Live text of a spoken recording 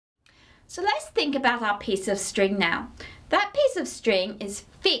So let's think about our piece of string now. That piece of string is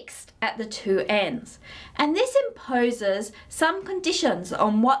fixed at the two ends, and this imposes some conditions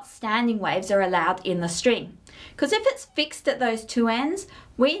on what standing waves are allowed in the string. Because if it's fixed at those two ends,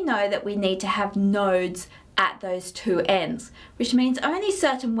 we know that we need to have nodes at those two ends, which means only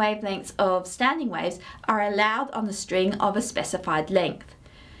certain wavelengths of standing waves are allowed on the string of a specified length.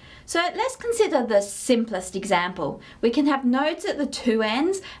 So let's consider the simplest example. We can have nodes at the two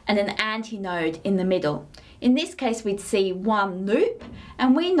ends and an antinode in the middle. In this case, we'd see one loop,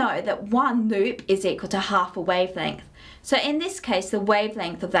 and we know that one loop is equal to half a wavelength. So in this case, the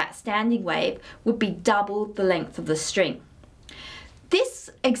wavelength of that standing wave would be double the length of the string. This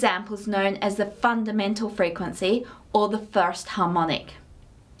example is known as the fundamental frequency, or the first harmonic.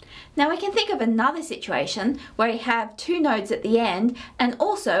 Now we can think of another situation where we have two nodes at the end and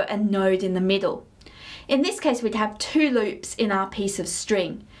also a node in the middle. In this case, we'd have two loops in our piece of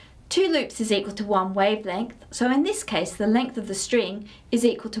string. Two loops is equal to one wavelength, so in this case the length of the string is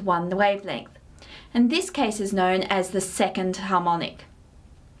equal to one wavelength. And this case is known as the second harmonic.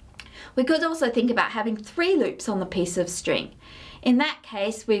 We could also think about having three loops on the piece of string. In that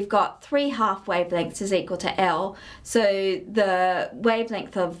case, we've got 3 half wavelengths is equal to L, so the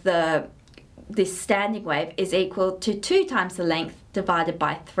wavelength of this standing wave is equal to 2 times the length divided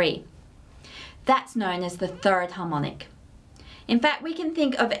by 3. That's known as the third harmonic. In fact, we can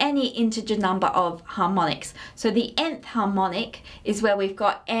think of any integer number of harmonics. So the nth harmonic is where we've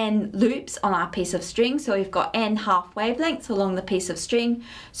got n loops on our piece of string. So we've got n half wavelengths along the piece of string.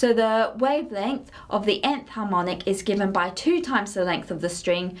 So the wavelength of the nth harmonic is given by 2 times the length of the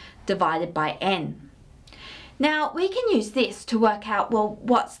string divided by n. Now we can use this to work out, well,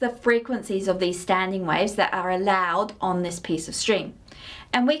 what's the frequencies of these standing waves that are allowed on this piece of string.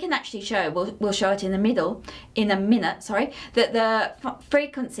 And we can actually show, we'll show it in a minute, that the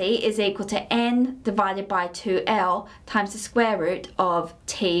frequency is equal to n divided by 2l times the square root of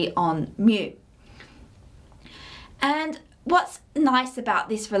t on mu. And what's nice about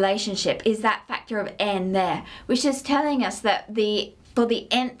this relationship is that factor of n there, which is telling us that for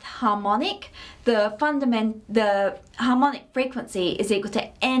the nth harmonic, the harmonic frequency is equal to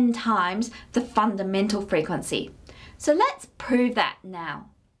n times the fundamental frequency. So let's prove that now.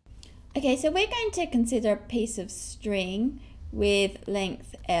 Okay, so we're going to consider a piece of string with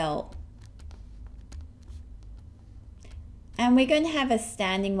length L. And we're going to have a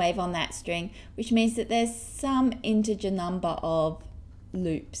standing wave on that string, which means that there's some integer number of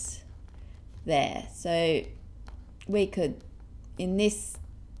loops there. So we could, in this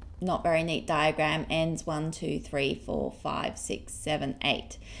not very neat diagram, n's 1, 2, 3, 4, 5, 6, 7,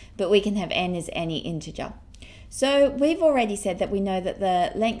 8. But we can have n as any integer. So we've already said that we know that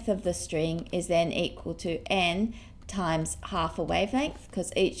the length of the string is then equal to n times half a wavelength,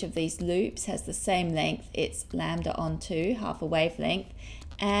 because each of these loops has the same length. It's lambda on 2, half a wavelength.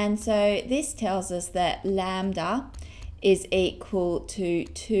 And so this tells us that lambda is equal to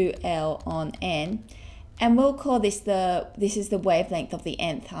 2l on n. And we'll call this this is the wavelength of the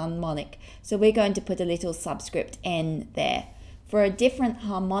nth harmonic. So we're going to put a little subscript n there. For a different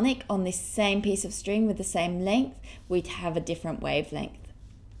harmonic on this same piece of string with the same length, we'd have a different wavelength.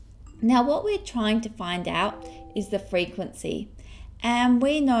 Now what we're trying to find out is the frequency. And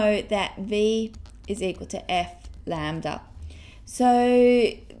we know that V is equal to F lambda.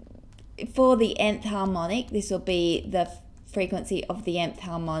 So for the nth harmonic, this will be the frequency of the nth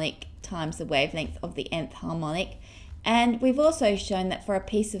harmonic times the wavelength of the nth harmonic. And we've also shown that for a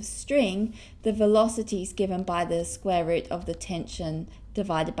piece of string, the velocity is given by the square root of the tension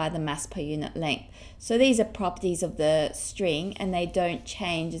divided by the mass per unit length. So these are properties of the string, and they don't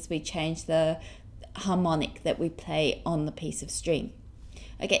change as we change the harmonic that we play on the piece of string.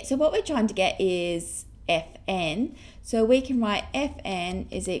 Okay, so what we're trying to get is Fn. So we can write Fn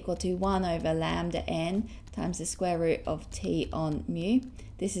is equal to 1 over lambda n times the square root of t on mu.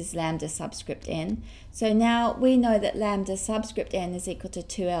 This is lambda subscript n. So now we know that lambda subscript n is equal to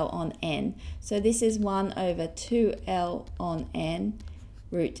 2l on n. So this is 1 over 2l on n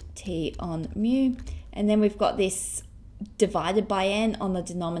root t on mu. And then we've got this divided by n on the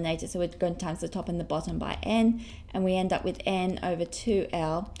denominator. So we're going to times the top and the bottom by n. And we end up with n over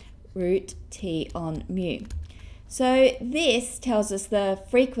 2l root t on mu. So this tells us the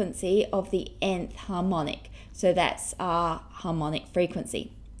frequency of the nth harmonic. So that's our harmonic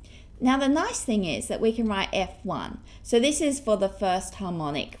frequency. Now the nice thing is that we can write F1. So this is for the first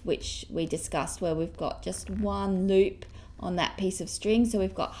harmonic, which we discussed, where we've got just one loop on that piece of string. So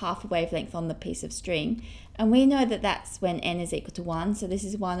we've got half a wavelength on the piece of string. And we know that that's when n is equal to 1. So this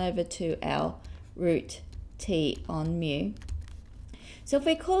is 1 over 2l root t on mu. So if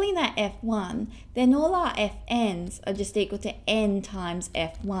we're calling that F1, then all our Fn's are just equal to n times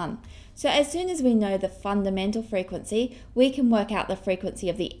F1. So as soon as we know the fundamental frequency, we can work out the frequency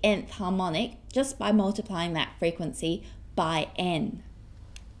of the nth harmonic just by multiplying that frequency by n.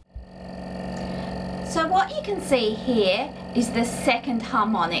 So what you can see here is the second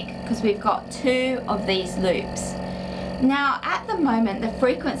harmonic, because we've got two of these loops. Now at the moment the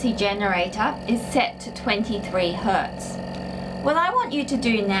frequency generator is set to 23 Hertz. What I want you to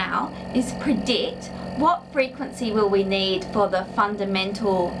do now is predict what frequency will we need for the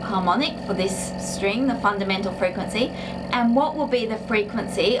fundamental harmonic, for this string, the fundamental frequency, and what will be the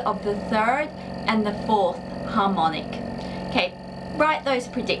frequency of the third and the fourth harmonic. Okay, write those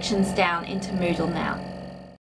predictions down into Moodle now.